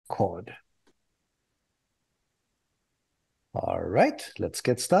chord. All right, let's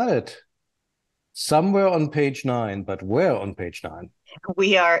get started. Somewhere on page 9, but where on page 9?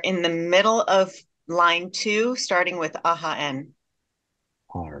 We are in the middle of line 2, starting with aha n.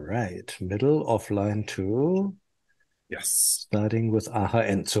 All right, middle of line 2. Yes. Starting with aha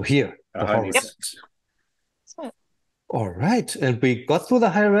n. So here, the Horus. Yep. All right, and we got through the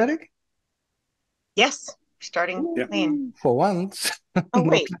hieratic? Yes, starting clean. For once. Oh, No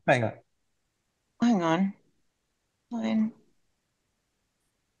wait. cliffhanger. Hang on. Line.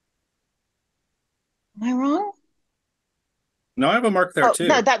 Am I wrong? No, I have a mark there too.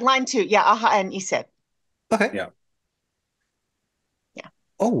 No, that line 2. Yeah, aha n iset. Okay. Yeah. Yeah.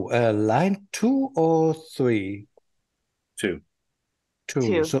 Oh, line 2 or 3? 2.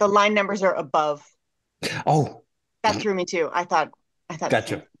 2. So the line numbers are above. Oh, that threw me too. I thought.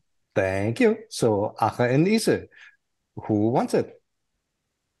 Gotcha. Thank you. So aha and Ise. Who wants it?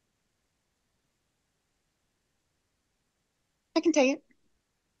 I can take it.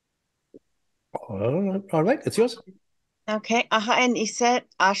 All right, it's yours. Okay. Aha en iset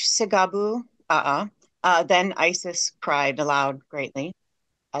ash segabu. Then Isis cried aloud greatly,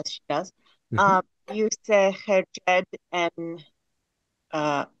 as she does. You say Hejed and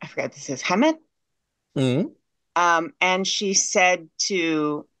I forgot this is Hemet. And she said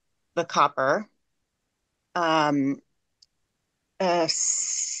to the copper,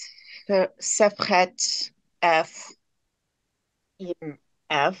 Sefret F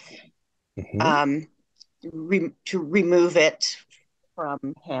F to remove it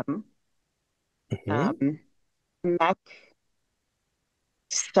from him. Mek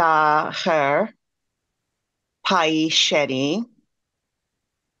Saher Pai Shedi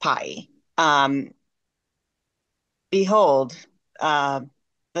Pai. Behold,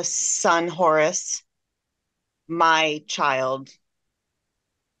 the son Horus, my child.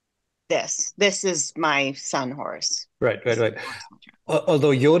 This is my son Horus. Right.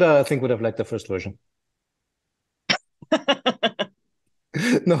 Although Yoda, I think, would have liked the first version.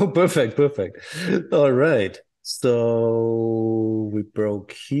 No, perfect. All right. So we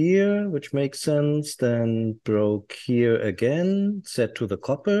broke here, which makes sense. Then broke here again, set to the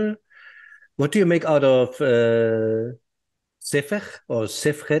copper. What do you make out of Sefech or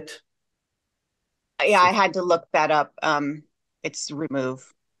Sefret? Yeah, I had to look that up. It's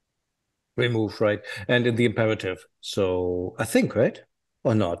remove. Remove, right? And in the imperative. So I think, right?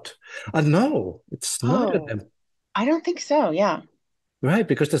 Or not? No, it's not. I don't think so. Yeah. Right,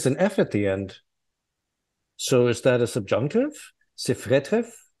 because there's an F at the end. So is that a subjunctive? Sefretef?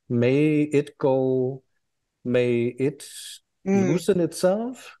 May it go, may it loosen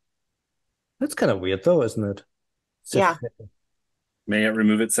itself? That's kind of weird though, isn't it? Yeah. May it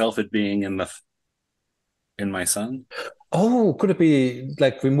remove itself, it being in my son? Oh, could it be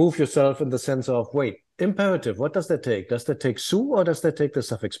like remove yourself in the sense of, wait, imperative, what does that take? Does that take su or does that take the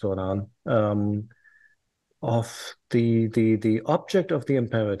suffix pronoun? Of the object of the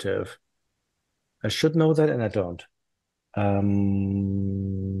imperative. I should know that and I don't. How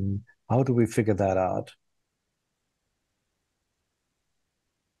do we figure that out?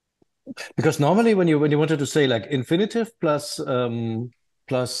 Because normally when you wanted to say like infinitive plus him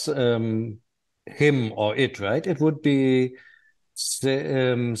or it, right? It would be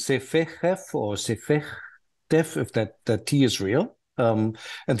sefechef or sefechdef if that T is real. And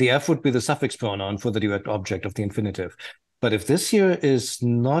the F would be the suffix pronoun for the direct object of the infinitive. But if this here is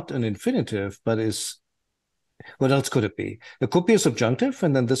not an infinitive, but is, what else could it be? It could be a subjunctive,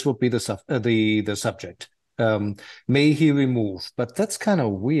 and then this would be the subject. May he remove? But that's kind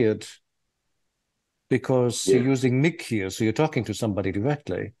of weird because you're using Mick here, so you're talking to somebody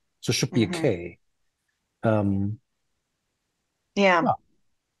directly. So it should be a K. Yeah. Wow.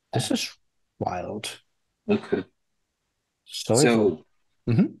 This is wild. Okay. So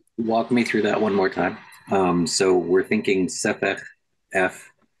walk me through that one more time. So we're thinking Sefech F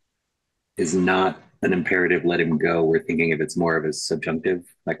is not an imperative, let him go. We're thinking if it's more of a subjunctive,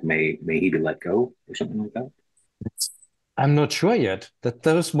 like may he be let go or something like that. I'm not sure yet. That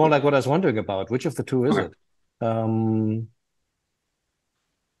was more like what I was wondering about. Which of the two is it? How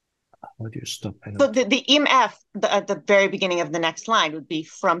do you stop? So the EMF at the very beginning of the next line would be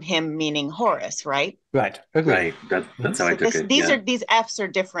from him, meaning Horus, right? Right. Agreed. Right. That's how I took it. These Fs are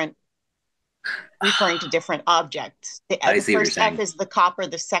different, referring to different objects. The first F is the copper,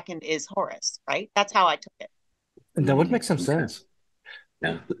 the second is Horus, right? That's how I took it. And that would make some sense.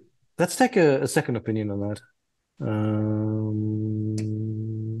 Yeah. Let's take a second opinion on that.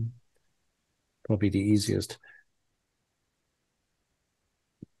 Probably the easiest.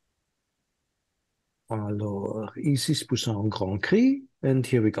 Alors, ici c'est pour ça en grand cri. And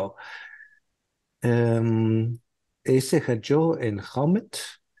here we go. Esechajo en Chamet,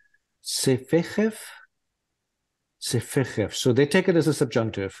 Sefechev, Sefechev. So they take it as a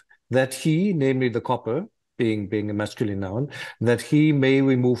subjunctive, that he, namely the copper, being a masculine noun, that he may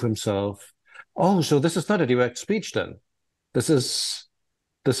remove himself. Oh, so this is not a direct speech then. This is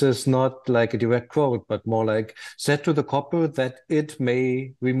not like a direct quote, but more like said to the copper that it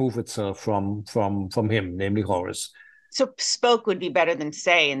may remove itself from him, namely Horus. So spoke would be better than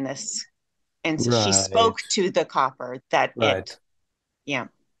say in this. And so she Right. spoke to the copper that Right. it. Yeah.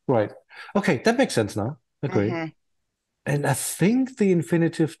 Right. Okay, that makes sense now. Agree. Mhm. And I think the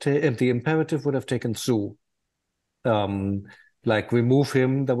infinitive, the imperative would have taken su. Like remove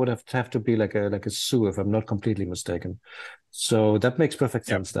him, that would have to be like a su, if I'm not completely mistaken. So that makes perfect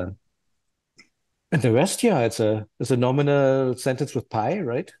Yep. sense then. And the rest, yeah, it's a nominal sentence with pi,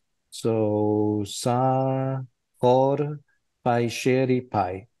 right? So sa hor pai sheri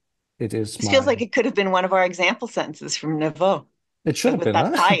pi. It is This feels my. like it could have been one of our example sentences from Neveu. It should have With been,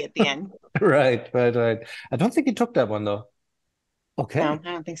 that huh? pie at the end. Right. I don't think he took that one though. Okay. No, I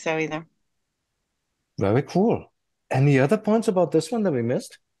don't think so either. Very cool. Any other points about this one that we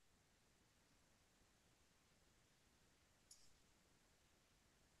missed?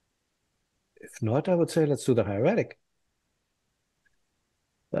 If not, I would say let's do the hieratic.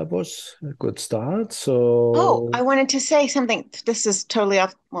 That was a good start. So, Oh, I wanted to say something. This is totally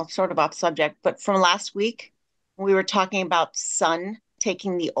off, well, sort of off subject, but from last week, we were talking about son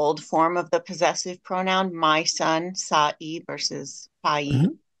taking the old form of the possessive pronoun, my son, sa'i versus pai.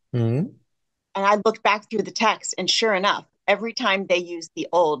 Mm-hmm. And I looked back through the text, and sure enough, every time they use the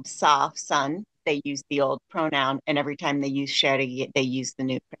old sa, son, they use the old pronoun. And every time they use sheri, they use the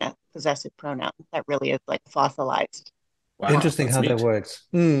new possessive pronoun. That really is like fossilized. Wow, Interesting that's how neat. that works.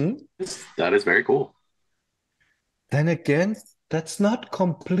 Mm. That is very cool. Then again, that's not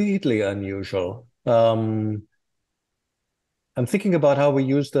completely unusual. I'm thinking about how we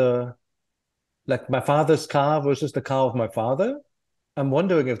use like my father's car versus the car of my father. I'm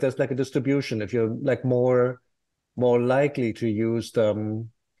wondering if there's like a distribution, if you're like more likely to use the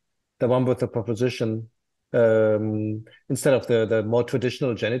one with the preposition instead of the more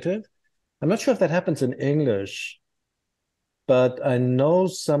traditional genitive. I'm not sure if that happens in English, but I know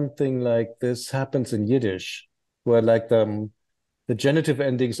something like this happens in Yiddish, where like the genitive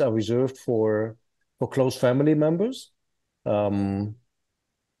endings are reserved for close family members. I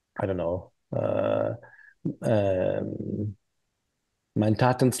don't know. Mein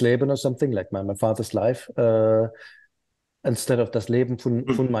Tatens Leben or something, like my father's life. Instead of das Leben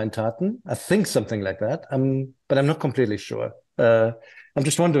von meinen Taten. I think something like that. But I'm not completely sure. I'm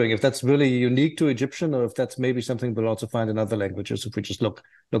just wondering if that's really unique to Egyptian, or if that's maybe something we'll also find in other languages if we just look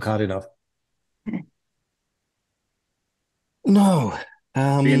hard enough. No.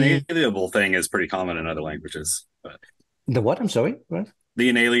 The inalienable thing is pretty common in other languages. But the what? I'm sorry. What? The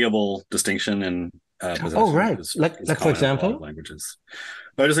inalienable distinction in possession. Oh, right. Is like for example, in a lot of languages.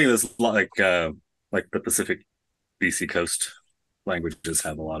 But I just think this like the Pacific BC coast languages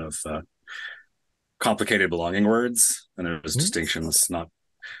have a lot of complicated belonging words, and there's distinctions. Not,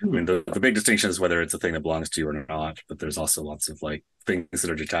 I mean, the big distinction is whether it's a thing that belongs to you or not. But there's also lots of like things that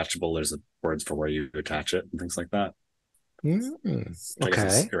are detachable. There's words for where you attach it and things like that. I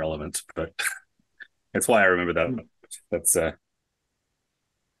guess it's irrelevant, but it's why I remember that. That's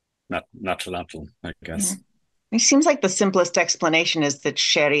not natural, I guess. It seems like the simplest explanation is that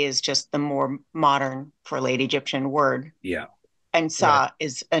sheri is just the more modern for late Egyptian word. Yeah. And sa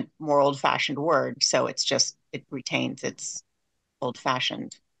is a more old-fashioned word. So it's just, it retains its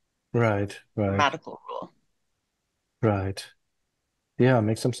old-fashioned grammatical rule. Right. Yeah,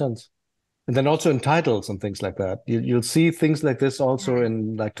 makes some sense. And then also in titles and things like that. You'll see things like this also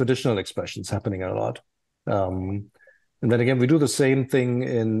in like traditional expressions happening a lot. And then again, we do the same thing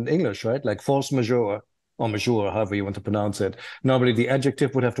in English, right? Like force majeure or majeure, however you want to pronounce it. Normally the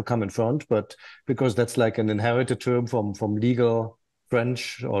adjective would have to come in front, but because that's like an inherited term from legal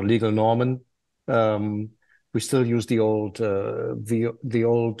French or legal Norman, we still use the old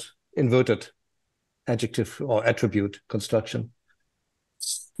old inverted adjective or attribute construction.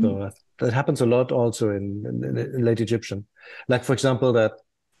 So that happens a lot also in late Egyptian. Like, for example, that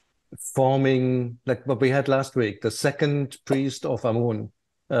forming, like what we had last week, the second priest of Amun,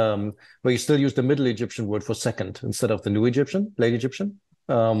 where you still use the Middle Egyptian word for second instead of the New Egyptian, late Egyptian,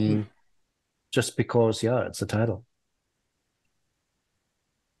 just because, yeah, it's a title.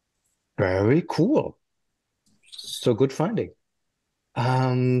 Very cool. So good finding.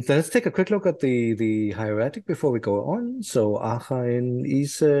 Then let's take a quick look at the hieratic before we go on. So Achain,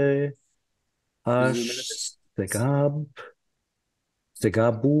 Ise, Ash, Segab,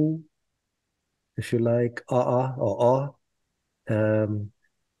 Segabu, if you like, or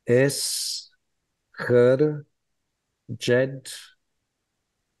Es, Her, Jed.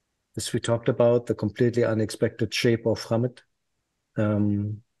 This we talked about, the completely unexpected shape of Hamid.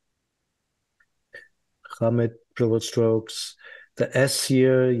 Hamid, plural strokes. The S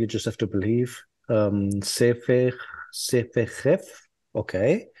here, you just have to believe. Sefech, Sefechef,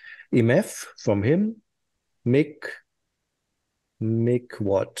 okay. Imef, from him. Mik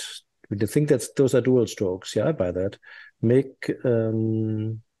what? I think those are dual strokes. Yeah, I buy that. Mik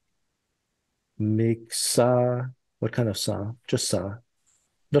sa. What kind of sa? Just sa.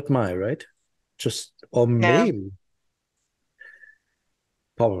 Not my, right? Just or No. maybe.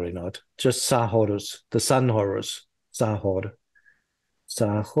 Probably not. Just sa Horus, the sun Horus. Sahor.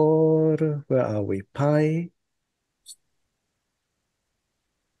 Sahor. Where are we? Pi.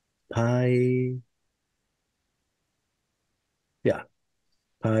 Pi. Yeah.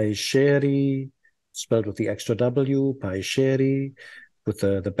 Pi Sherry, spelled with the extra W. Pi Sherry, with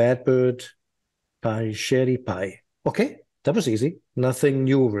the bad bird. Pi Sherry Pi. Okay, that was easy. Nothing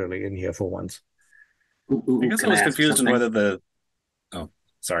new really in here for once. I guess I was confused on whether the. Oh,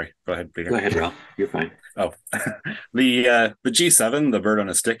 sorry. Go ahead, Peter. Go ahead, Ralph. You're fine. Oh, the G7, the bird on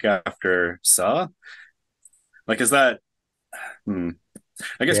a stick after saw. Like, is that? I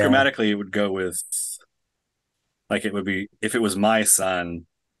guess grammatically it would go with. Like it would be if it was my son.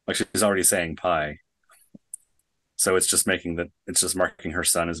 Like she's already saying pi. So it's just marking her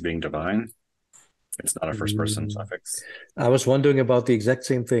son as being divine. It's not a first person suffix. I was wondering about the exact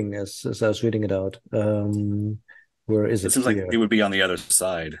same thing as I was reading it out. Where is it? It seems like it would be on the other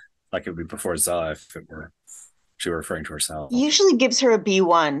side, like it would be before za if she were referring to herself. Usually gives her a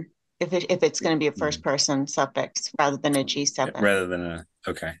B1 if it's going to be a first person suffix rather than a G7. Rather than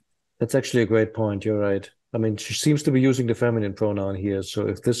okay. That's actually a great point. You're right. I mean, she seems to be using the feminine pronoun here. So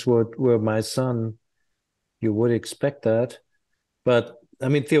if this were my son, you would expect that. But I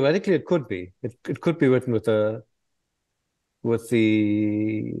mean, theoretically, it could be. It could be written with the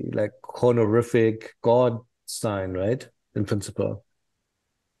like honorific God sign, right? In principle.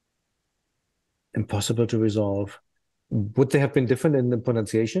 Impossible to resolve. Would they have been different in the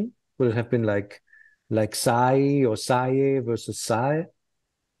pronunciation? Would it have been like Sai or Saye versus Sai?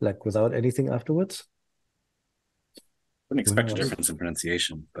 Like without anything afterwards? Wouldn't expect a difference in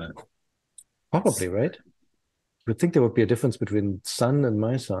pronunciation, but probably, right? You'd think there would be a difference between son and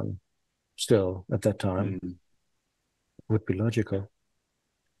my son still at that time. Would be logical.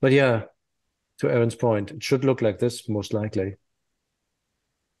 But yeah, to Aaron's point, it should look like this most likely.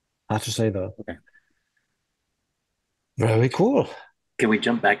 Hard to say though. Okay. Very cool. Can we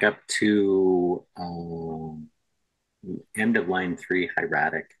jump back up to end of line 3,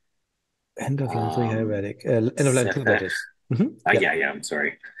 hieratic? End of line 3, hieratic. End of line 2, that is. Yeah, I'm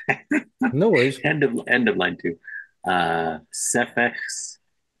sorry. No worries. End of line 2. Sefech's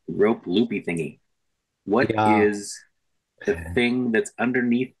rope loopy thingy. What is the thing that's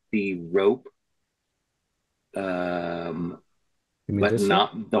underneath the rope? But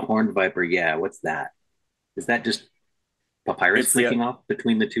not the horned viper. Yeah, what's that? Is that just papyrus flicking off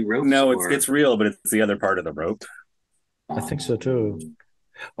between the two ropes? No, it's real, but it's the other part of the rope. I think so too.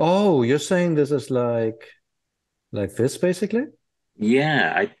 Oh, you're saying this is like this basically?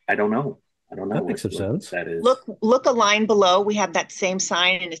 Yeah, I don't know. I don't know. That makes some sense. That is. Look a line below. We have that same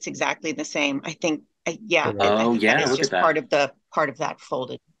sign, and it's exactly the same. I think. Yeah. Oh, yeah. That is just part of that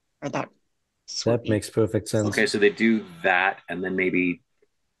folded or that. That makes perfect sense. Okay, so they do that, and then maybe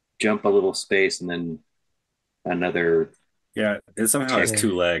jump a little space, and then another. Yeah, it somehow has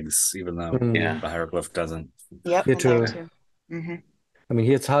 2 legs, even though the hieroglyph doesn't. Yep. Here too. Mm-hmm. I mean,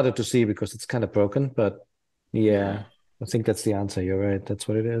 here it's harder to see because it's kind of broken, but yeah, I think that's the answer. You're right. That's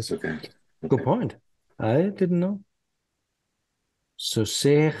what it is. Okay. Good point. I didn't know. So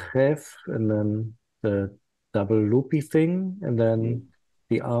Sechef, and then the double loopy thing, and then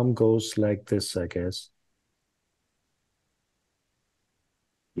the arm goes like this, I guess.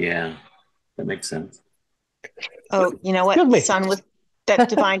 Yeah, that makes sense. Oh, you know what? Sun with that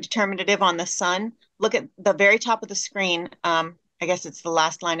divine determinative on the sun. Look at the very top of the screen. I guess it's the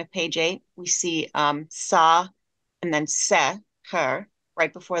last line of page 8. We see sa and then se, her,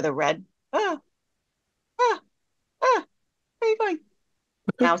 right before the red. Where are you going?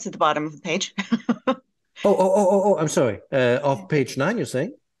 Now it's at the bottom of the page. Oh, I'm sorry. Off page 9, you're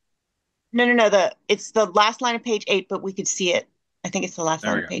saying? No. It's the last line of page 8, but we could see it. I think it's the last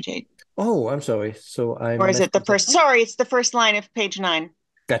line of page 8. Oh, I'm sorry. So or is it the first? Sorry, it's the first line of page 9.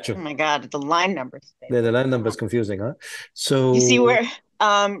 Gotcha. Oh my God, the line numbers. Yeah, the line number is confusing, huh? So you see where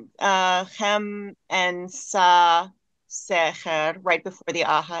hem and sa seher right before the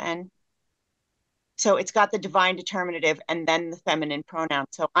aha n. So it's got the divine determinative and then the feminine pronoun.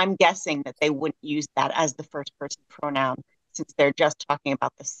 So I'm guessing that they wouldn't use that as the first person pronoun since they're just talking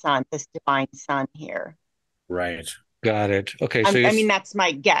about the sun, this divine sun here. Right. Got it. Okay, so I mean, that's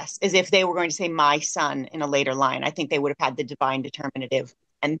my guess, is if they were going to say my son in a later line, I think they would have had the divine determinative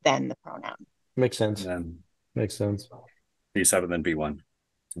and then the pronoun. makes sense. And then Makes sense. P7, then P1.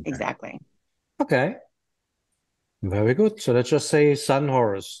 Okay. Exactly. Okay. Very good. So let's just say son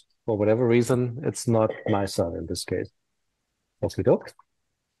Horus. For whatever reason, it's not my son in this case. Okie doke.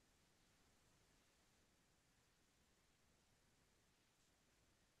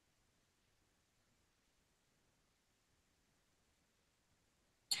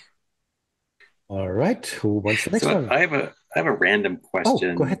 All right. Who wants the next So one? I have a random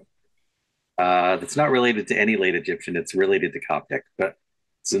question. Oh, go ahead. That's not related to any late Egyptian. It's related to Coptic. But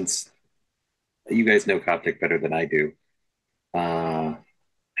since you guys know Coptic better than I do,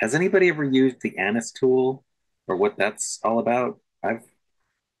 has anybody ever used the Anis tool or what that's all about? I've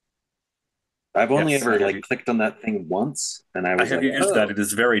only Yes, ever like clicked on that thing once, and I I was have like, used oh. that. It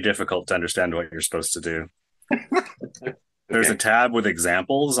is very difficult to understand what you're supposed to do. There's a Okay. tab with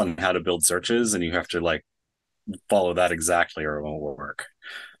examples on how to build searches, and you have to like follow that exactly or it won't work.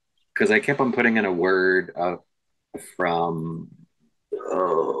 Because I kept on putting in a word from.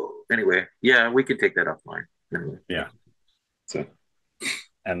 Oh, anyway, yeah, we could take that offline. Yeah. So,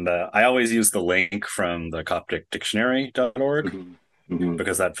 And I always use the link from the CopticDictionary.org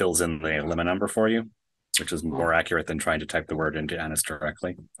because that fills in the lemma number for you, which is more accurate than trying to type the word into Anis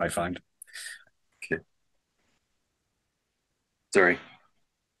directly, I find. Okay. Sorry.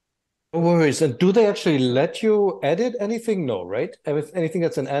 No worries. And do they actually let you edit anything? No, right? Anything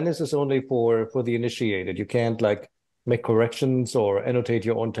that's an Anis is only for the initiated. You can't like make corrections or annotate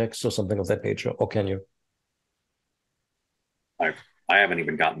your own text or something of that nature, or can you? I haven't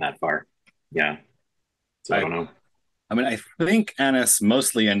even gotten that far. Yeah. So I don't know. I mean, I think Anis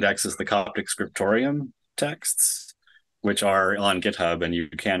mostly indexes the Coptic scriptorium texts, which are on GitHub, and you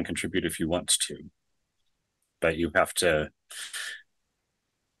can contribute if you want to. But you have to,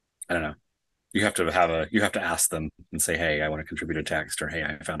 I don't know, you have to ask them and say, hey, I want to contribute a text, or hey,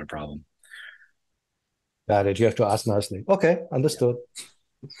 I found a problem. Got it. You have to ask nicely. Okay, understood.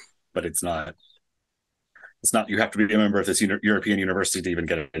 But it's not, you have to be a member of this European university to even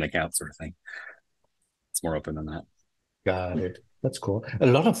get an account, sort of thing. It's more open than that. Got it. That's cool. A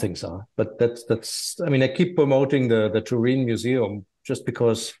lot of things are, but that's. I mean, I keep promoting the Turin Museum just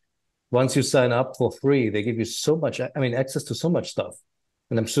because once you sign up for free, they give you so much. I mean, access to so much stuff,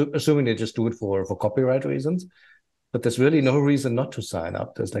 and I'm assuming they just do it for copyright reasons. But there's really no reason not to sign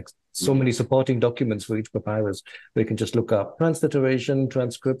up. There's like so many supporting documents for each papyrus where you can just look up transliteration,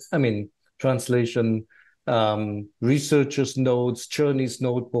 transcript. I mean, translation, researchers' notes, Journey's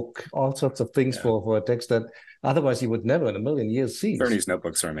notebook, all sorts of things for a text that otherwise you would never in a million years see. Journey's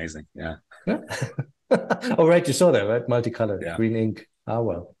notebooks are amazing. Yeah. Oh, right. You saw that, right? Multicolored, green ink. Ah,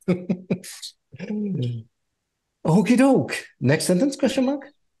 well. Okie doke. Next sentence, question mark?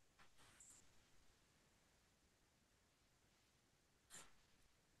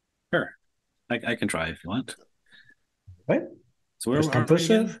 Sure. I can try if you want. Right. So where are we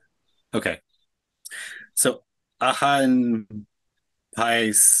again? Okay. So Ahan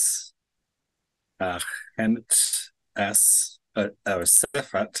Pais Hent S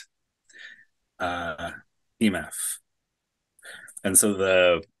Sefat Emaf. And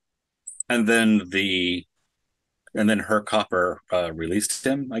so and then her copper released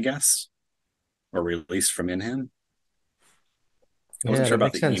him, I guess, or released from in him. I wasn't sure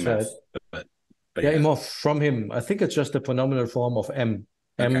about the sense, EMF, right? but yeah, EMF from him. I think it's just a phenomenal form of M.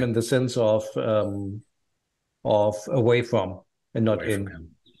 M in the sense of away from and not in.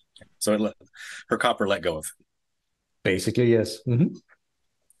 Him. So her copper let go of him. Basically, yes.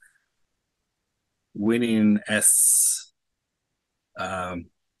 Winning S.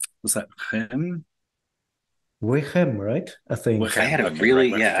 Was that him? Wichem, right? I think. I had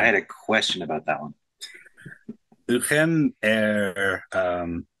I had a question about that one. Uchem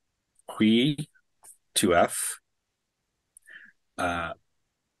Hui 2F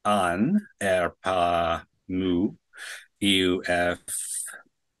An Pa Mu EUF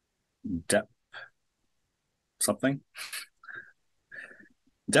Dep something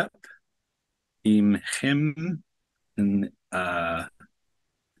Dep Im Him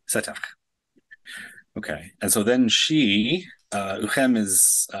Setach. Okay, and so then she Uchem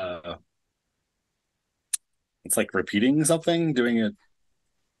is it's like repeating something, doing it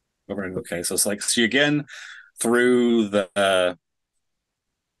over. Okay, so it's like she again threw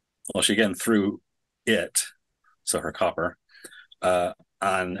it. so her copper,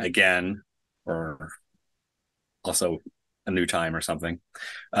 on again, or also a new time or something,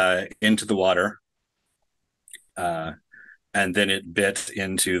 into the water. And then it bit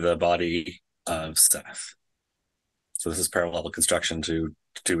into the body of Seth. So this is parallel construction to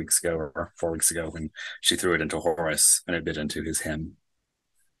 2 weeks ago or 4 weeks ago when she threw it into Horus and it bit into his him,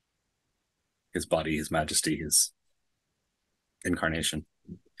 his body, his majesty, his incarnation.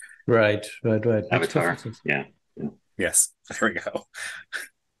 Right. Avatar. Yeah. Yes, there we go.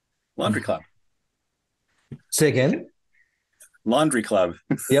 Laundry club. Say again? Laundry club.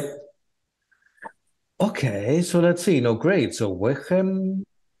 Yep. Okay, so let's see. No, great. So Wickham,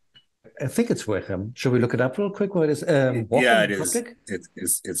 I think it's Wickham. Should we look it up real quick? What it is? Yeah, it is. Coptic?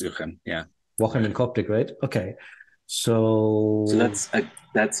 It's Uchem. Yeah. Wickham in Coptic, right? Okay. So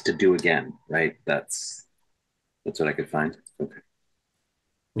that's to do again, right? That's what I could find. Okay.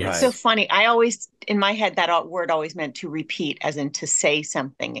 right. It's so funny. I always, in my head, that word always meant to repeat, as in to say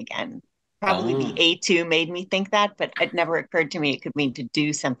something again. Probably the A2 made me think that, but it never occurred to me it could mean to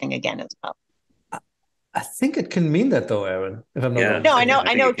do something again as well. I think it can mean that though, Aaron, if I'm not wrong. No, I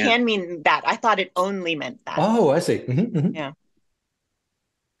know it can mean that. I thought it only meant that. Oh, I see. Yeah.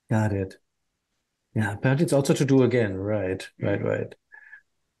 Got it. Yeah, apparently it's also to do again. Right.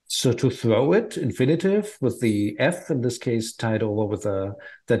 So to throw it, infinitive, with the F in this case tied over with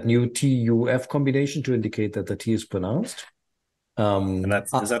that new TUF combination to indicate that the T is pronounced. And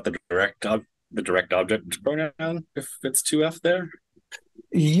is that the direct object pronoun if it's 2F there?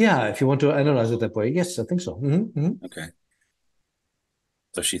 Yeah, if you want to analyze it that way, yes, I think so. Okay.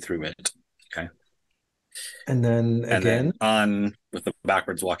 So she threw it. Okay. And then again, on with the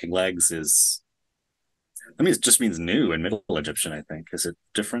backwards walking legs is. I mean, it just means new in Middle Egyptian. I think is it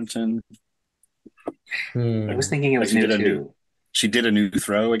different in? I was thinking it was new too. She did a new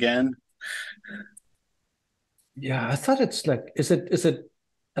throw again. Yeah, I thought it's like, is it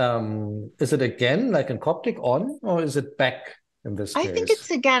again like in Coptic on, or is it back in this case? I think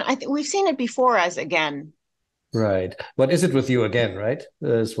it's again. I think we've seen it before as again. Right. What is it with you again, right?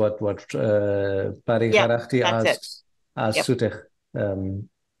 Is what Pari Hieratic asks Sutech.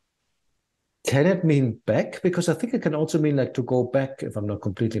 Can it mean back? Because I think it can also mean like to go back, if I'm not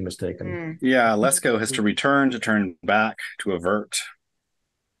completely mistaken. Yeah, Lesko has to return, to turn back, to avert.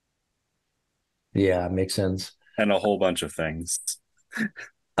 Yeah, makes sense. And a whole bunch of things.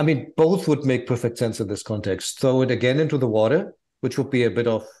 I mean, both would make perfect sense in this context. Throw it again into the water, which would be a bit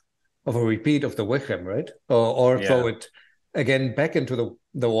of a repeat of the Wickham, right? Or throw it again back into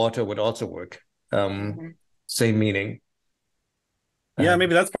the water would also work. Same meaning. Yeah,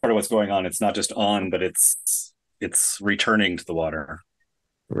 maybe that's part of what's going on. It's not just on, but it's returning to the water.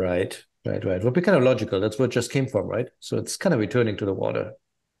 Right. Would be kind of logical. That's where it just came from, right? So it's kind of returning to the water,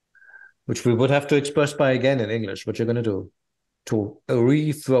 which we would have to express by again in English. What you're going to do to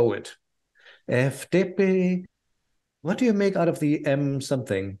re-throw it. FDP. What do you make out of the M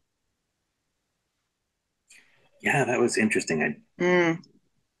something? Yeah, that was interesting. Isn't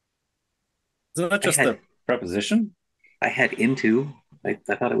that just the preposition? I had into. I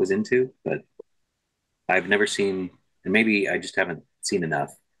thought it was into, but I've never seen, and maybe I just haven't seen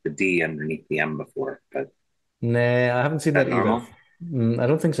enough, the D underneath the M before. But nah, I haven't seen that normal? either. I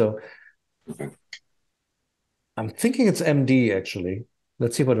don't think so. Okay. I'm thinking it's MD actually.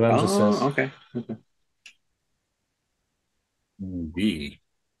 Let's see what Ramses says. Okay. B.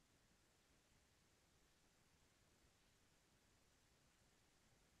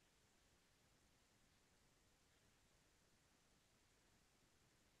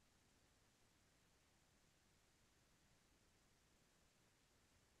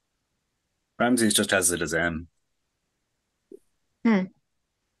 Ramses just has it as M.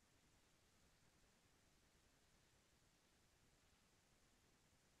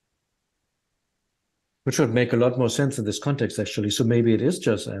 Which would make a lot more sense in this context, actually. So maybe it is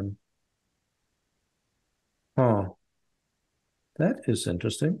just M. Oh, that is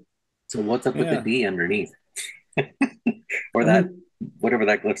interesting. So what's up with the D underneath? Or whatever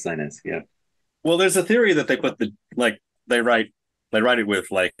that glyph sign is. Yeah. Well, there's a theory that they put they write it with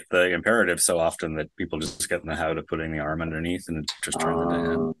like the imperative so often that people just get in the habit of putting the arm underneath and it just turns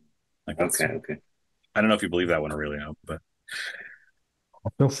into M. Like Okay. I don't know if you believe that one or really know, but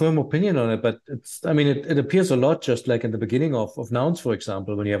no firm opinion on it, but it appears a lot just like in the beginning of nouns, for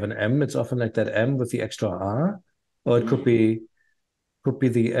example. When you have an M, it's often like that M with the extra R, or it could be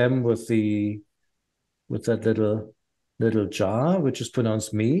the M with that little jar, which is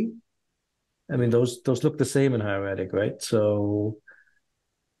pronounced me. I mean, those look the same in hieratic, right? So,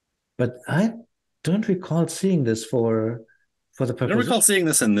 but I don't recall seeing this for the purpose. I don't recall seeing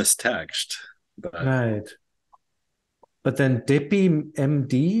this in this text. But... Right. But then Depi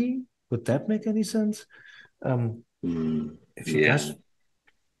MD, would that make any sense? If you guys,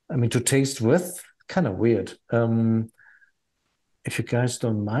 I mean, to taste with, kind of weird. If you guys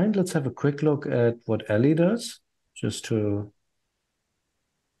don't mind, let's have a quick look at what Ellie does, just to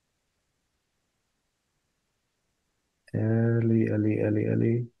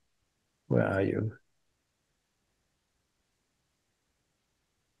Ellie, where are you?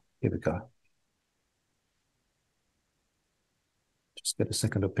 Here we go. Just get a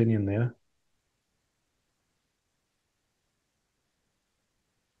second opinion there.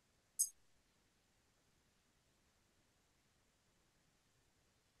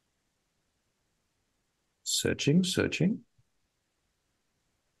 Searching.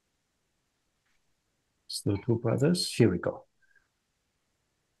 Still two brothers. Here we go.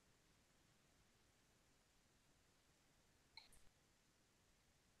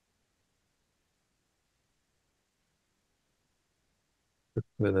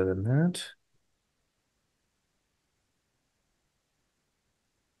 Further than that.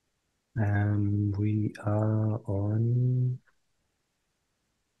 We are on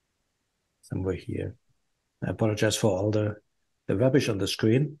somewhere here. I apologize for all the rubbish on the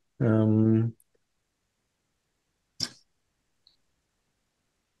screen.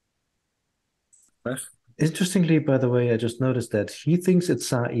 Interestingly, by the way, I just noticed that he thinks it's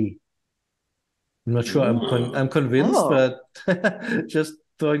Sa'i. I'm not sure. I'm convinced, but just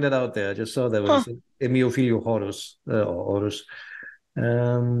throwing that out there. I just saw that when he said Emiophilio Horus or Horus.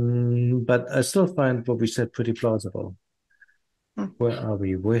 But I still find what we said pretty plausible. Where are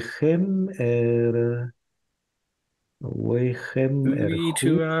we? Wechem an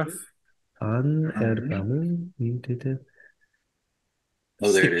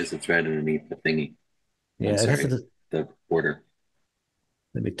Oh, there it is. It's right underneath the thingy. Yeah, it has the border.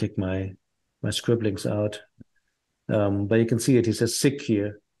 Let me take my scribblings out. But you can see it. He says sick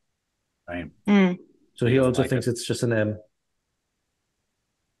here. Right. So he also thinks it's just an M.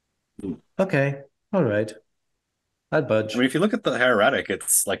 Okay. All right. I'd budge. I mean, if you look at the hieratic,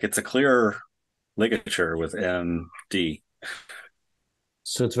 it's a clear ligature with MD.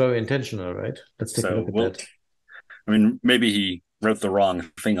 So it's very intentional, right? Let's take a look at that. I mean, maybe he wrote the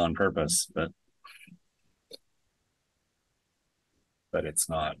wrong thing on purpose, but it's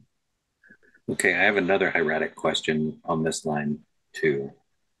not. Okay, I have another hieratic question on this line too.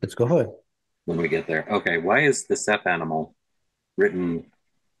 Let's go ahead. When we get there. Okay, why is the Seth animal written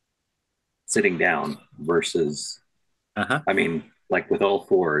sitting down versus, I mean, like with all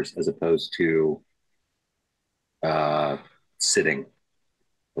fours as opposed to sitting?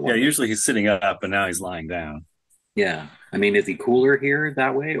 Yeah, usually he's sitting up, but now he's lying down. Yeah, I mean, is he cooler here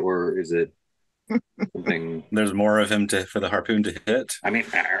that way, or is it something? There's more of him for the harpoon to hit. I mean,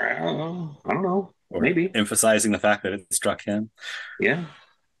 I don't know. Or maybe emphasizing the fact that it struck him. Yeah.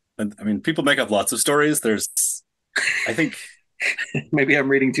 I mean, people make up lots of stories. I think maybe I'm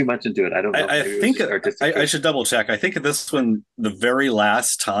reading too much into it. I don't know. I think I should double check. I think this one, the very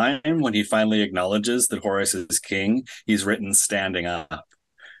last time when he finally acknowledges that Horus is king, he's written standing up.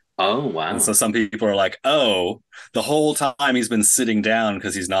 Oh, wow. And so some people are like, oh, the whole time he's been sitting down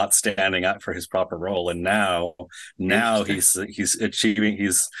because he's not standing up for his proper role. And now he's assuming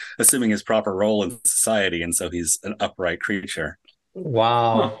his proper role in society. And so he's an upright creature.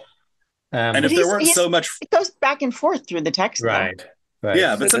 Wow. And if there weren't so much... It goes back and forth through the text. Right.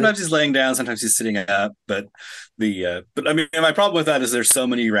 Yeah, but sometimes he's laying down, sometimes he's sitting up. But I mean, my problem with that is there's so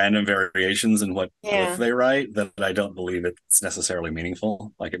many random variations in what they write that I don't believe it's necessarily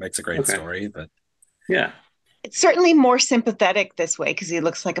meaningful. Like, it makes a great story, but yeah, it's certainly more sympathetic this way because he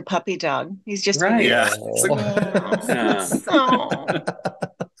looks like a puppy dog. He's just right. Yeah.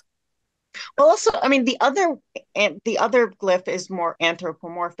 Well, also, I mean, the other glyph is more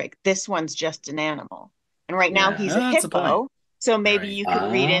anthropomorphic. This one's just an animal, and right now he's a hippo. So maybe you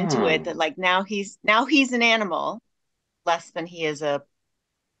could read into it that, like, now he's an animal, less than he is a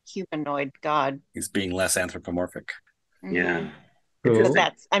humanoid god. He's being less anthropomorphic. Yeah. Cool. So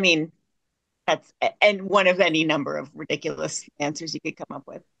that's and one of any number of ridiculous answers you could come up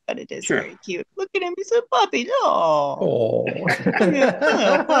with, but it is very cute. Look at him; he's a puppy dog. Oh,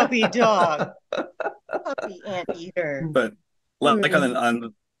 puppy dog, puppy anteater. But like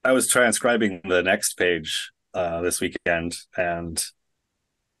I was transcribing the next page this weekend, and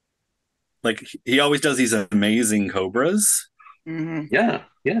like he always does these amazing cobras. Yeah.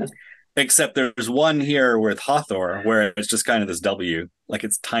 Except there's one here with Hathor where it's just kind of this W, like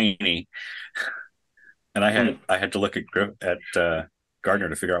it's tiny. And I had to look at Gardner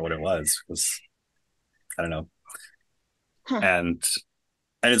to figure out what it was, because I don't know. And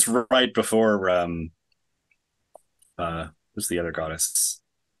it's right before who's the other goddess?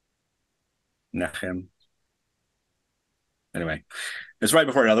 Nechem. Anyway, it's right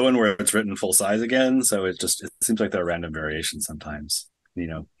before another one where it's written full size again. So it seems like there are random variations sometimes.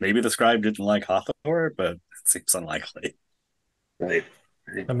 Maybe the scribe didn't like Hathor, but it seems unlikely. Right.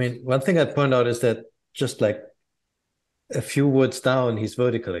 I mean, one thing I'd point out is that just like a few words down, he's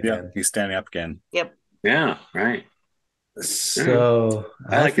vertical again. Yeah, he's standing up again. Yep. Yeah, right. So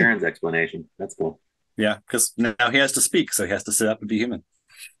I like Aaron's explanation. That's cool. Yeah, because now he has to speak, so he has to sit up and be human.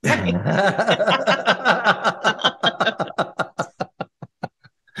 Well,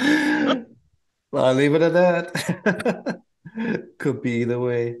 I'll leave it at that. Could be either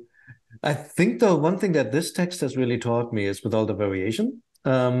way. I think, though, one thing that this text has really taught me is with all the variation,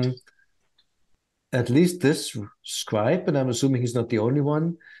 at least this scribe, and I'm assuming he's not the only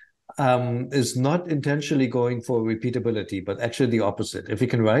one, is not intentionally going for repeatability, but actually the opposite. If he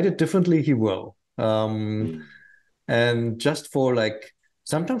can write it differently, he will. And just for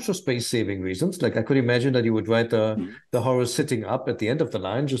sometimes for space-saving reasons, like I could imagine that he would write the Horus sitting up at the end of the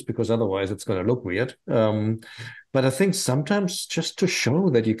line, just because otherwise it's going to look weird. But I think sometimes just to show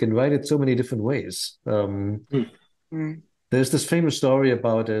that you can write it so many different ways. There's this famous story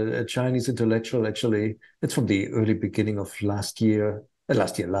about a Chinese intellectual, actually. It's from the early beginning of last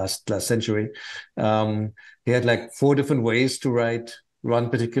century. He had 4 different ways to write one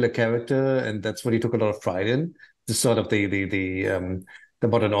particular character, and that's what he took a lot of pride in. This sort of the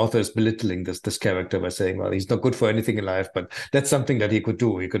modern author is belittling this character by saying, well, he's not good for anything in life, but that's something that he could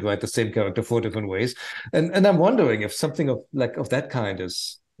do. He could write the same character 4 different ways. And I'm wondering if something of that kind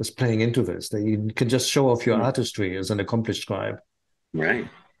is playing into this, that you can just show off your artistry as an accomplished scribe. Right.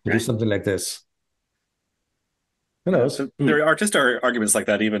 Do something like this. Who knows? So there are artistic arguments like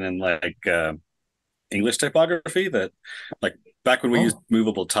that, even in English typography, that back when we used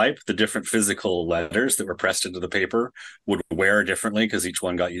movable type, the different physical letters that were pressed into the paper would wear differently because each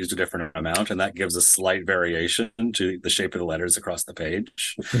one got used a different amount, and that gives a slight variation to the shape of the letters across the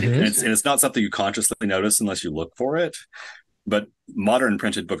page. And it's not something you consciously notice unless you look for it. But modern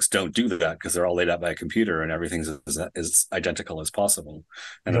printed books don't do that because they're all laid out by a computer and everything's as identical as possible.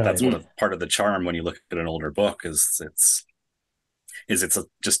 And that's part of the charm when you look at an older book is it's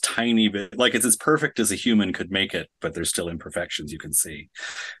just tiny bit, it's as perfect as a human could make it, but there's still imperfections you can see.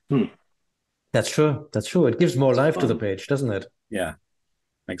 That's true. It gives more life to the page, doesn't it? Yeah,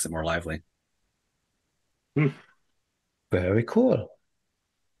 makes it more lively. Very cool.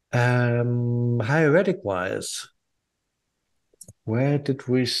 Hieratic wise, where did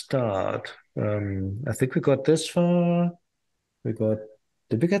we start? I think we got this far.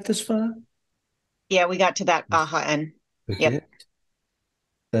 Did we get this far? Yeah, we got to that aha N. Yep.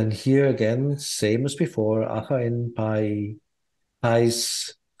 Then here again, same as before, aha N pi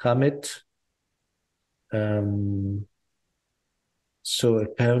Pais Hamid. So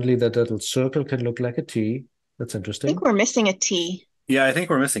apparently that little circle can look like a T. That's I interesting. think we're missing a T. Yeah, I think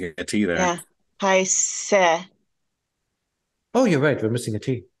we're missing a T there. Yeah. Pai se. Oh, you're right. We're missing a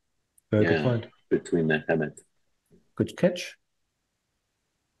T. Very good point. Between the Hemet. Good catch.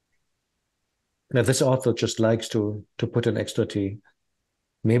 Now, this author just likes to put an extra T.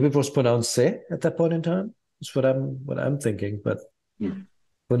 Maybe it was pronounced se at that point in time. That's what I'm thinking, but who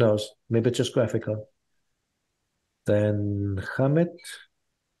knows? Maybe it's just graphical. Then Hamid,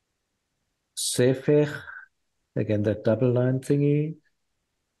 Sefech, again that double line thingy.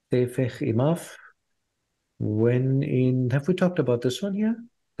 Sefech Imaf. Have we talked about this one here?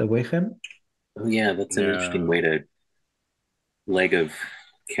 The Wechem? Oh yeah, that's an interesting way to leg of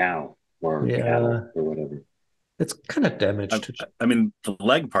cow or cattle or whatever. It's kind of damaged. I mean, the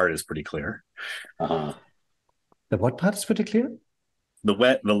leg part is pretty clear. The what part is pretty clear? The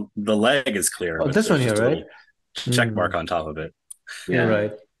leg is clear. Oh, this one here, right? Check mark on top of it. Yeah,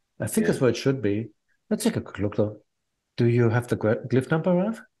 right. I think that's what it should be. Let's take a quick look, though. Do you have the glyph number,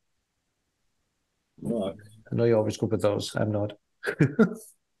 Ralph? No. I know you're always good with those. I'm not.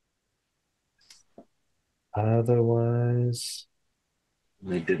 Otherwise,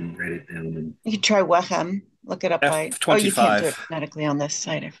 I didn't write it down. You could try Wechem. Look it up by. F25. Oh, you can't do it phonetically on this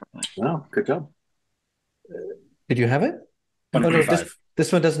side. I forgot. Wow, good job. Did you have it? Oh, no,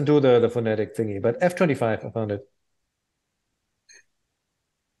 this one doesn't do the phonetic thingy, but F25, I found it.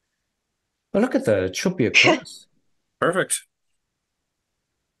 Oh, look at that. It should be a cross. Perfect.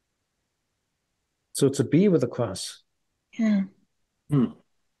 So it's a B with a cross. Yeah. And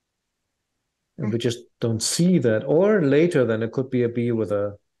we just don't see that. Or later, then it could be a B with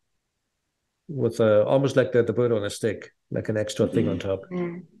a almost like the bird on a stick, like an extra thing on top.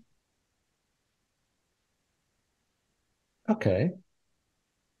 Okay.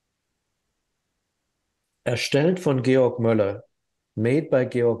 Erstellt von Georg Möller. Made by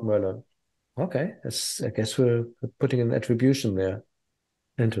Georg Möller. Okay, I guess we're putting an attribution there.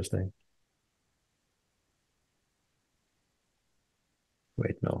 Interesting.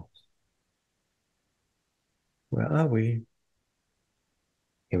 Wait, no. Where are we?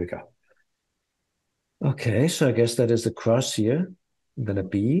 Here we go. Okay, so I guess that is the cross here, and then a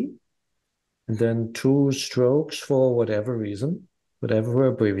B, and then two strokes for whatever reason, whatever we're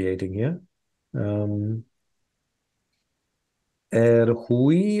abbreviating here.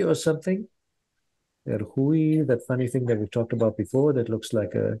 Erhui or something. Erhui, that funny thing that we talked about before that looks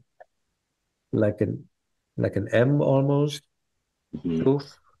like an M almost.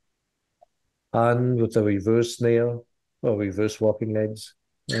 Tooth. On with a reverse snail or reverse walking legs.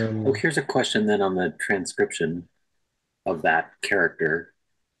 Well, here's a question then on the transcription of that character.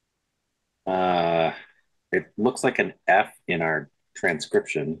 It looks like an F in our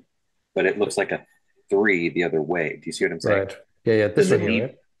transcription, but it looks like a 3 the other way. Do you see what I'm saying? Right. Yeah, this Does one it here, need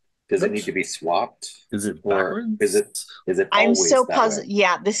right? does it need to be swapped? Is it Or backwards? is it I'm always so that puzzled. way?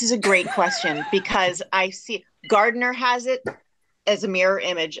 Yeah, this is a great question because I see Gardner has it as a mirror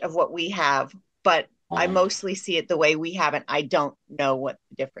image of what we have, but I mostly see it the way we have it. I don't know what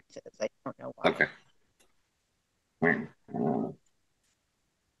the difference is. I don't know why. Okay.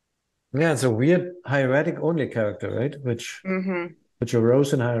 Yeah, it's a weird hieratic only character, right? Which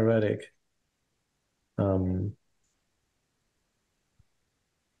arose in hieratic.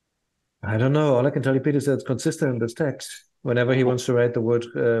 I don't know. All I can tell you, Peter, is that it's consistent in this text. Whenever he wants to write the word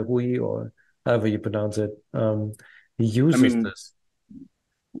hui or however you pronounce it, he uses this.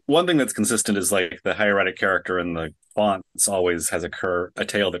 One thing that's consistent is like the hieratic character in the fonts always has a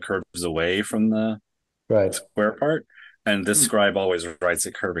tail that curves away from the square part, and this scribe always writes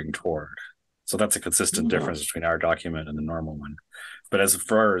it curving toward. So that's a consistent difference between our document and the normal one. But as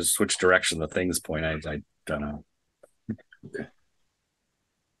far as which direction the things point, I don't know. Okay.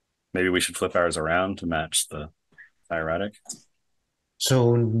 Maybe we should flip ours around to match the hieratic.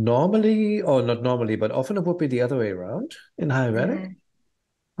 So normally, or not normally, but often it would be the other way around in hieratic.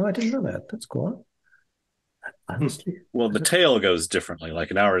 Oh, I didn't know that. That's cool. Honestly. Well, the tail goes differently.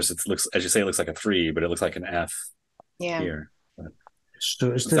 Like in ours, it looks, as you say, it looks like a 3, but it looks like an F here.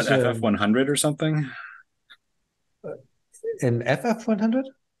 So is this that FF100 or something? An FF100? Let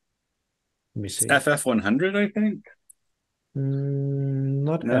me see. FF100, I think.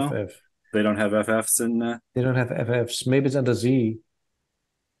 Not No? FF. They don't have FFs in. They don't have FFs. Maybe it's under Z.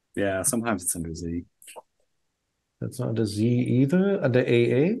 Yeah, sometimes it's under Z. That's not under Z either. Under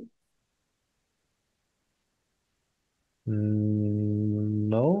AA?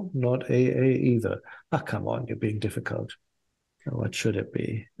 No, not AA either. Ah, come on, you're being difficult. What should it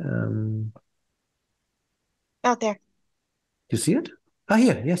be? Out there. You see it? Ah,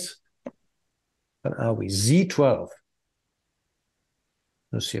 here, yes. What are we? Z12.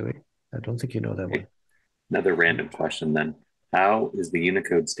 No, Siri. I don't think you know that one. Another random question then. How is the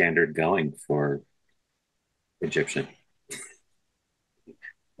Unicode standard going for Egyptian?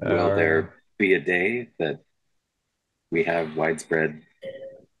 Will there be a day that we have widespread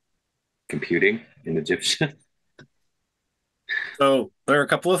computing in Egyptian? So there are a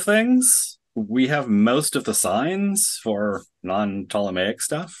couple of things. We have most of the signs for non-Ptolemaic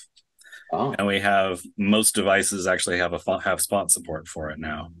stuff. And we have most devices actually have font support for it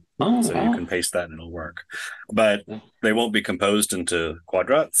now. So you can paste that and it'll work. But they won't be composed into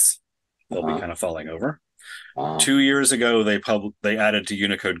quadrats. They'll be kind of falling over. 2 years ago, they added to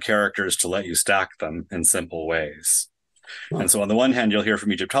Unicode characters to let you stack them in simple ways. And so on the one hand, you'll hear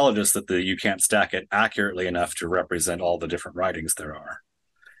from Egyptologists that you can't stack it accurately enough to represent all the different writings there are.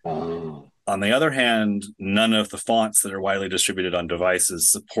 On the other hand, none of the fonts that are widely distributed on devices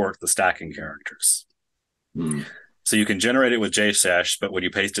support the stacking characters. So you can generate it with JSash, but when you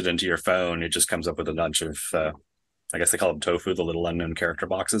paste it into your phone, it just comes up with a bunch of, I guess they call them tofu, the little unknown character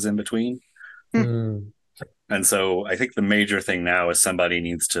boxes in between. And so I think the major thing now is somebody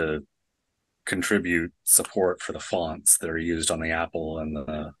needs to contribute support for the fonts that are used on the Apple and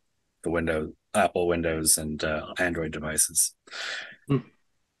the Apple Windows and Android devices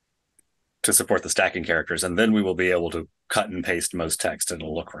to support the stacking characters, and then we will be able to cut and paste most text and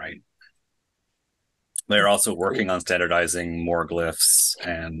it'll look right. They're also working on standardizing more glyphs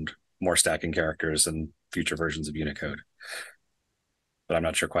and more stacking characters in future versions of Unicode. But I'm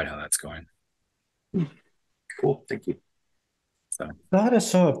not sure quite how that's going. Cool, thank you. So I thought I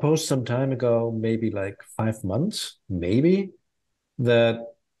saw a post some time ago, maybe like 5 months, maybe, that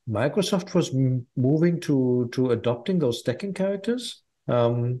Microsoft was moving to adopting those stacking characters.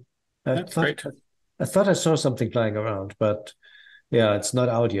 That's great. I thought I saw something flying around, but yeah, it's not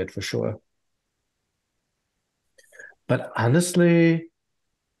out yet for sure. But honestly,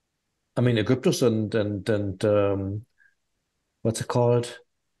 I mean, Egyptus and what's it called?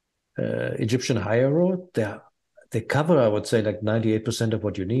 Egyptian Hieratic, they cover, I would say, like 98% of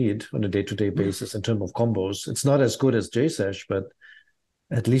what you need on a day-to-day basis in terms of combos. It's not as good as JSesh, but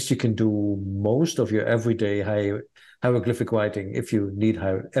at least you can do most of your everyday hieroglyphic writing if you need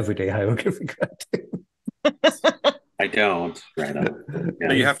everyday hieroglyphic writing. I don't right now. Yeah.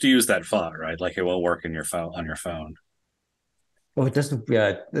 But you have to use that font, right? Like it won't work in your phone on your phone. Oh, it doesn't.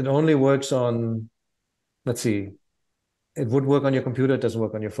 Yeah, it only works on. Let's see. It would work on your computer. It doesn't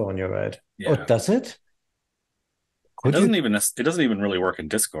work on your phone. You're right. Yeah. Oh, does it? It doesn't even really work in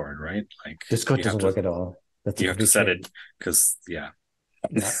Discord, right? Like Discord doesn't work at all. You have to set it because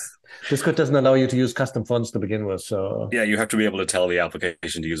Discord doesn't allow you to use custom fonts to begin with. So yeah, you have to be able to tell the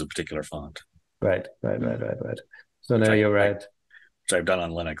application to use a particular font. Right. So now you're right. Which I've done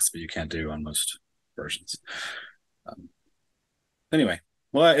on Linux, but you can't do on most versions. Anyway,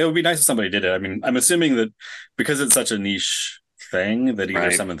 well, it would be nice if somebody did it. I mean, I'm assuming that because it's such a niche thing that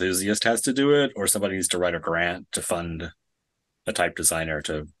either some enthusiast has to do it or somebody needs to write a grant to fund a type designer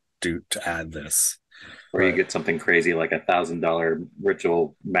to add this. Or you get something crazy like $1,000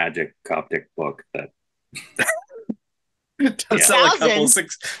 ritual magic Coptic book that does sell a couple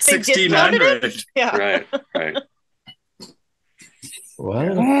 1,600. Yeah. Right.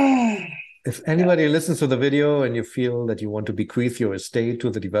 Well, if anybody listens to the video and you feel that you want to bequeath your estate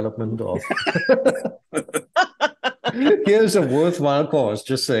to the development of here's a worthwhile cause,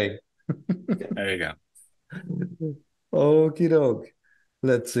 just saying. There you go. Okie doke.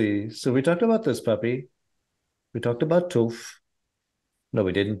 Let's see. So we talked about this puppy. We talked about Toof. No,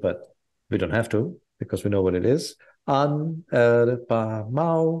 we didn't, but we don't have to because we know what it is. An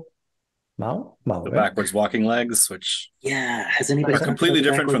Mao. The right? Backwards walking legs, which has anybody are completely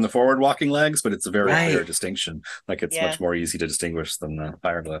different from the forward walking legs, but it's a very clear distinction. Like it's much more easy to distinguish than the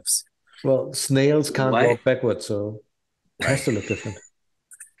hieroglyphs. Well, snails can't walk backwards, so it has to look different.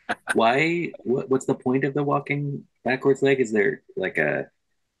 Why? What's the point of the walking backwards leg? Is there like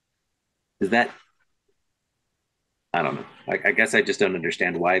is that? I don't know. I guess I just don't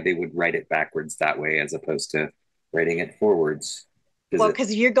understand why they would write it backwards that way as opposed to writing it forwards. Well,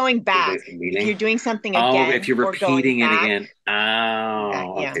 because you're going back. If you're doing something again. Oh, if you're repeating it again.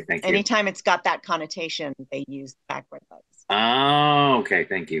 Oh, okay, thank you. Anytime it's got that connotation, they use backward legs. Oh, okay,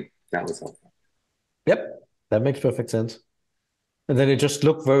 thank you. That was helpful. Yep, that makes perfect sense. And then it just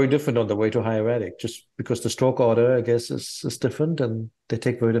looked very different on the way to hieratic, just because the stroke order, I guess, is different and they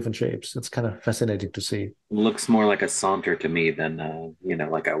take very different shapes. It's kind of fascinating to see. Looks more like a saunter to me than,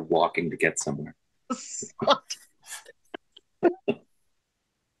 like a walking to get somewhere.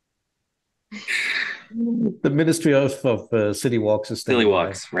 The Ministry of City Walks is City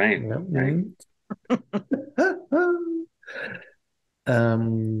Walks, right? Yeah. Right.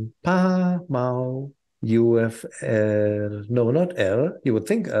 Pa, Mao, UF, no, not L. You would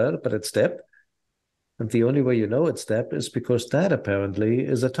think L, but it's step. And the only way you know it's step is because that apparently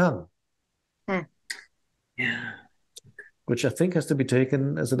is a tongue. Yeah. Which I think has to be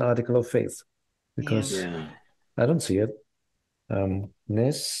taken as an article of faith. Because I don't see it.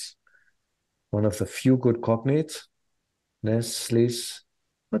 Nes, one of the few good cognates. Nes, Lis.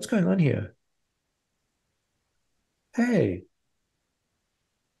 What's going on here? Hey.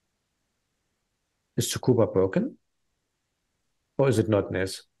 Is Tsukuba broken? Or is it not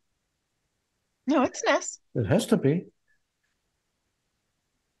Nes? No, it's Nes. It has to be.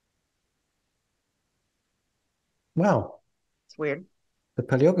 Wow. It's weird. The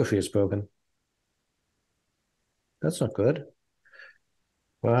paleography is broken. That's not good.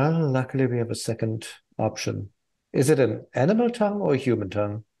 Well, luckily we have a second option. Is it an animal tongue or a human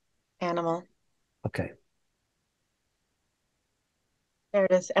tongue? Animal. Okay. There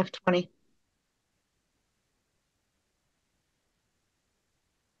it is, F20.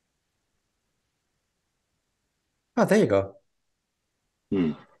 Oh, there you go.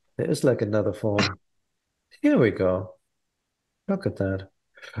 There is like another form. Here we go. Look at that.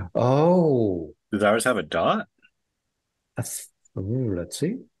 Oh. Does ours have a dot? Let's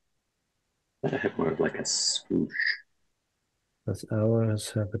see. That had more of like a swoosh. Does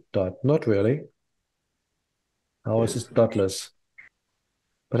ours have a dot? Not really. Ours is dotless.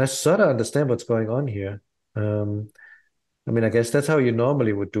 But I sort of understand what's going on here. I mean, I guess that's how you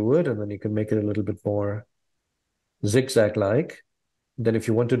normally would do it, and then you can make it a little bit more zigzag-like. Then if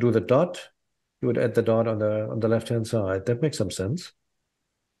you want to do the dot, you would add the dot on the left-hand side. That makes some sense.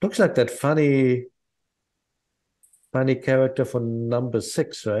 Looks like that funny character for number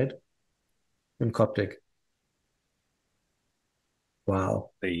 6, right? In Coptic.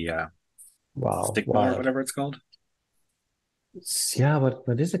 Wow. The wow. stigma or whatever it's called. Yeah,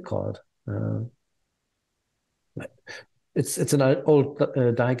 what is it called? It's an old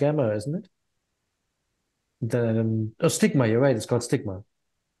digamma, isn't it? Stigma. You're right. It's called stigma.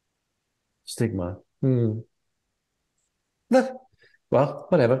 Stigma. Well,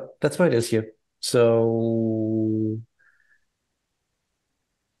 whatever. That's what it is here. So,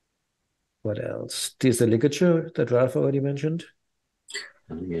 what else? There's the ligature that Ralph already mentioned.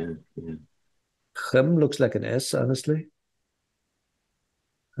 Yeah. Chem looks like an S, honestly.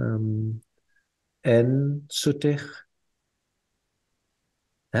 N sutich.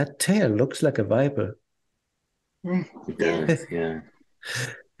 That tail looks like a viper. It does, yeah.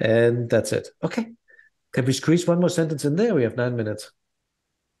 And that's it. Okay. Can we squeeze one more sentence in there? We have 9 minutes.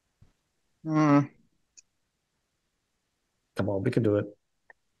 Come on, we can do it.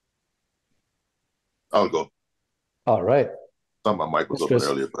 I'll go. All right. I thought my mic was Yes, open Chris.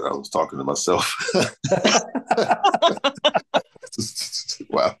 earlier, but I was talking to myself.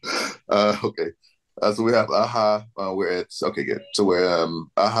 Wow. Okay. So we have aha. We're at okay, good. So we're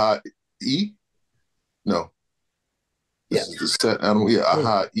aha e. No. This is the set animal. Yeah,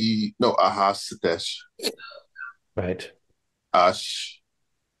 aha e. No, aha setesh. Right. Ash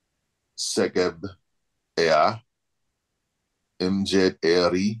segeb ea. Imjed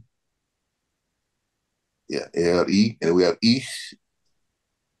eri. Yeah, eri. And we have ich.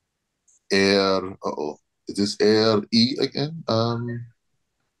 Uh-oh. Is this e again?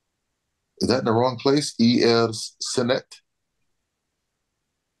 Is that in the wrong place? Senet?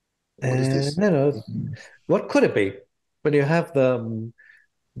 What is this? No. What could it be? When you have the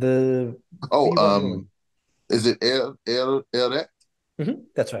Oh, is it Eret?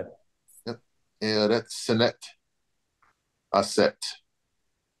 That's right. Yep. Eret Senet Aset.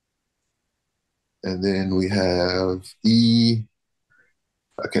 And then we have E.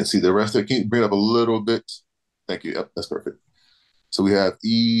 I can't see the rest of it. Can you bring it up a little bit? Thank you. Yep, that's perfect. So we have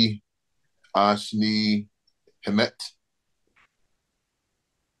E, Ashni, Hemet.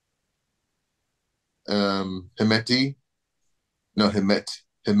 Hemeti. No,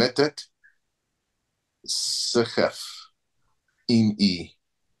 Hemetet. Sechef. In E.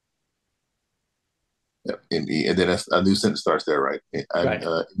 Yep, in E. And then a new sentence starts there, right? And Right.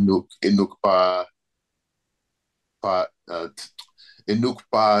 Inuk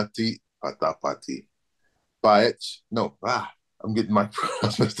Inukpati Patapati. Paech. No, I'm getting my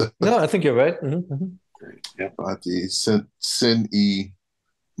messed up. No, I think you're right. Great. Yep. Pati Sin E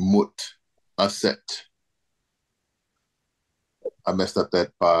Mut Aset. I messed up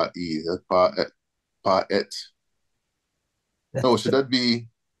that Pa E. That Pa Et. No, should that be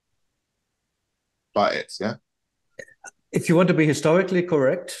Pa Et, yeah? If you want to be historically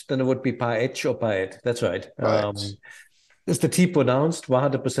correct, then it would be paech or paet. That's right. Is the T pronounced?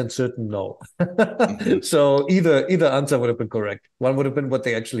 100% certain, no. So either answer would have been correct. One would have been what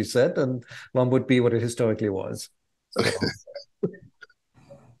they actually said, and one would be what it historically was. So.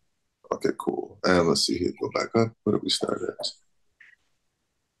 Okay, cool. And let's see here. Go back up. Where did we start at?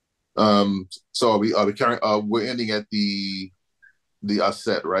 So are we carrying? We're ending at the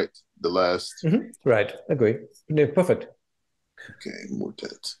asset, right? The last. Right. Agree. No, perfect. Okay, more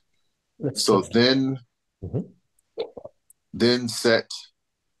that. So then set.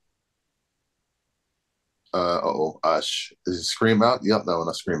 Ash. Is it scream out? Yep, no,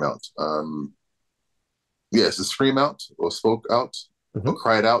 not scream out. Yes, it's scream out or spoke out or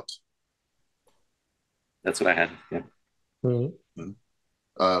cried out. That's what I had. Yeah.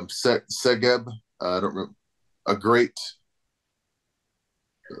 Segeb, I don't remember. A great.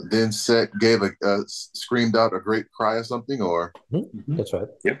 Then Set gave screamed out a great cry or something, or that's right.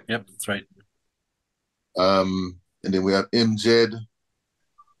 Yep, that's right. And then we have Imjed.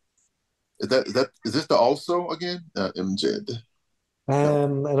 Is this the also again? Imjed. I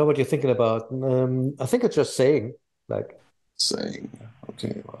know what you're thinking about. I think it's just saying, like saying.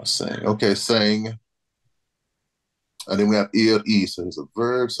 Okay, saying. Okay, saying. And then we have E. So there's a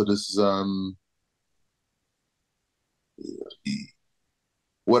verb. So this is E.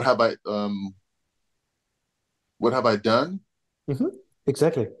 What have I done?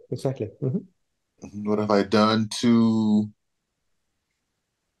 Exactly. What have I done to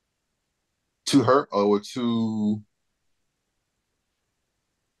her or to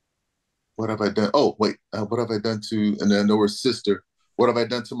what have I done? Oh, wait, what have I done to, and then I know her sister. What have I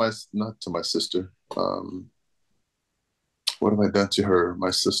done to not to my sister? What have I done to her,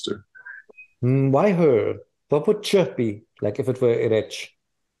 my sister? Why her? What would ch be? Like if it were erech?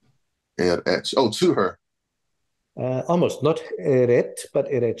 Erech. Oh, to her. Almost, not eret, but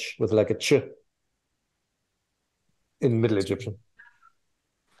erech, with like a ch in Middle Egyptian.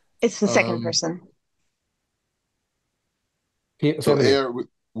 It's the second person. So air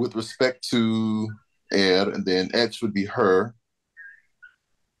with respect to air, and then H would be her.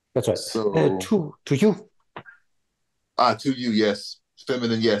 That's right. So to you. To you, yes.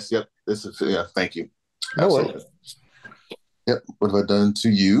 Feminine, yes. Yep. Thank you. No Absolutely. worries. Yep. What have I done to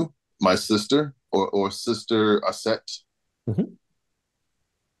you, my sister, or sister Aset? Mm-hmm.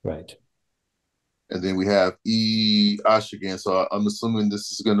 Right. And then we have Ash again. So I'm assuming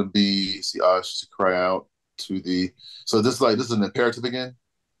this is going to be Ash to cry out to the. So this is an imperative again.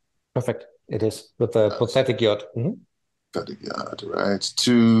 Perfect. It is with the pathetic yod. Mm-hmm. Pathetic yod, right?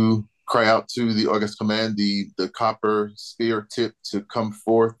 To cry out to the August command, the copper spear tip to come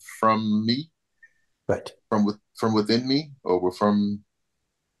forth from me. Right. From within me, or from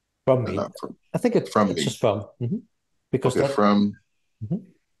me. I think it's me. Just from. Mm-hmm. Because okay, from. Mm-hmm.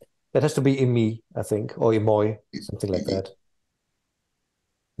 That has to be in me, I think, or in moi, something like that.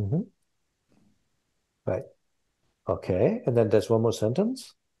 Mm-hmm. Right. Okay. And then there's one more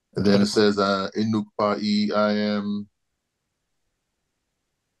sentence. And then it says, Inukpa'i, I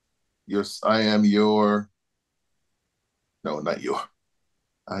am your. No, not your.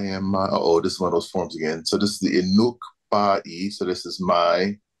 I am my. This is one of those forms again. So this is the Inukpa'i. So this is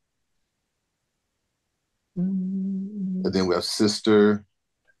my. And then we have sister.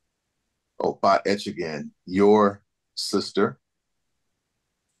 Ba'etch again. Your sister.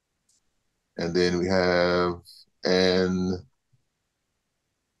 And then we have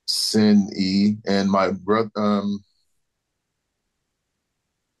Sin E and my brother.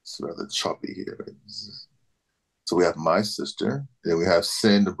 It's rather choppy here. So we have my sister. Then we have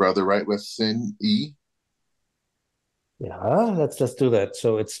Sin, the brother, right? With Sin E. Yeah, let's do that.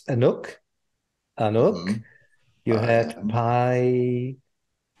 So it's Anuk. Mm-hmm. You had Pi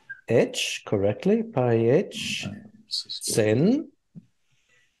H correctly. Pi H. Sin.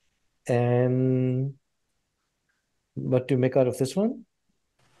 And what do you make out of this one?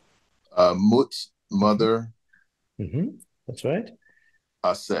 Mut, mother. Mm-hmm. That's right.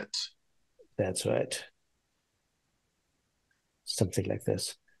 Aset. That's right. Something like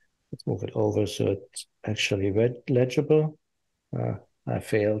this. Let's move it over so it's actually legible. I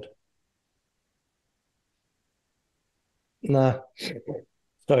failed. Nah,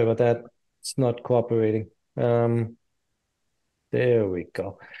 sorry about that. It's not cooperating. There we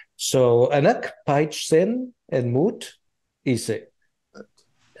go. So Anak, Paich Sen, and Mut, Ise.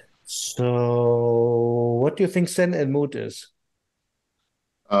 So what do you think Sen and Mut is?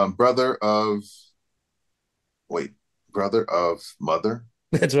 Brother of mother.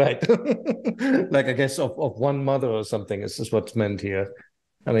 That's right. Like I guess of one mother or something is what's meant here.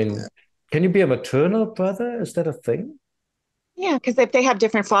 I mean, can you be a maternal brother? Is that a thing? Yeah, because if they have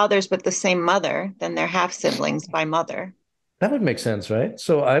different fathers but the same mother, then they're half siblings by mother. That would make sense, right?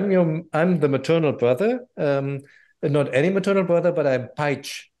 So I'm the maternal brother. Not any maternal brother, but I'm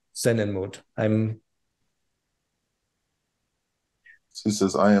Paich Sen and Mut. He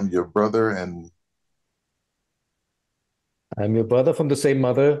says, I am your brother and I'm your brother from the same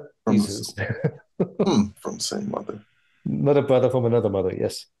mother. From the same mother. Not a brother from another mother,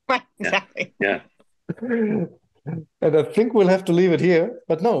 yes. Right, exactly. Yeah. And I think we'll have to leave it here.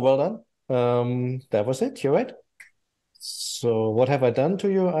 But no, well done. That was it. You're right. So what have I done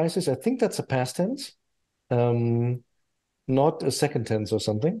to you, Isis? I think that's a past tense. Not a second tense or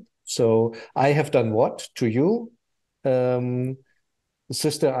something. So I have done what to you?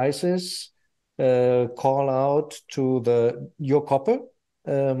 Sister Isis, call out to your copper.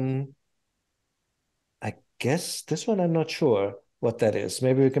 I guess this one I'm not sure what that is.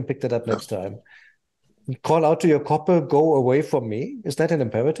 Maybe we can pick that up next time. Call out to your copper, go away from me. Is that an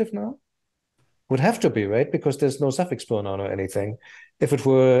imperative now? Would have to be, right? Because there's no suffix pronoun or anything. If it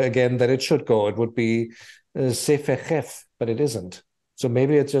were, again, that it should go, it would be sefechef, but it isn't. So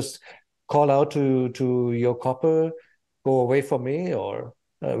maybe it's just call out to your copper, go away from me, or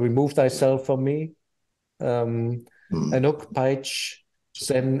remove thyself from me. Anuk, Paich,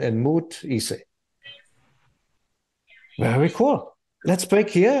 Sen, and Mut, Ise. Very cool. Let's break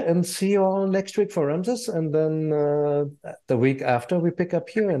here and see you all next week for Ramses. And then the week after, we pick up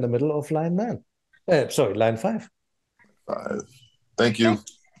here in the middle of line 9. Line 5. 5. Thank you.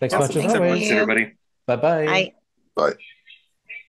 Thanks much as always. Everybody. Bye-bye. Bye. Bye.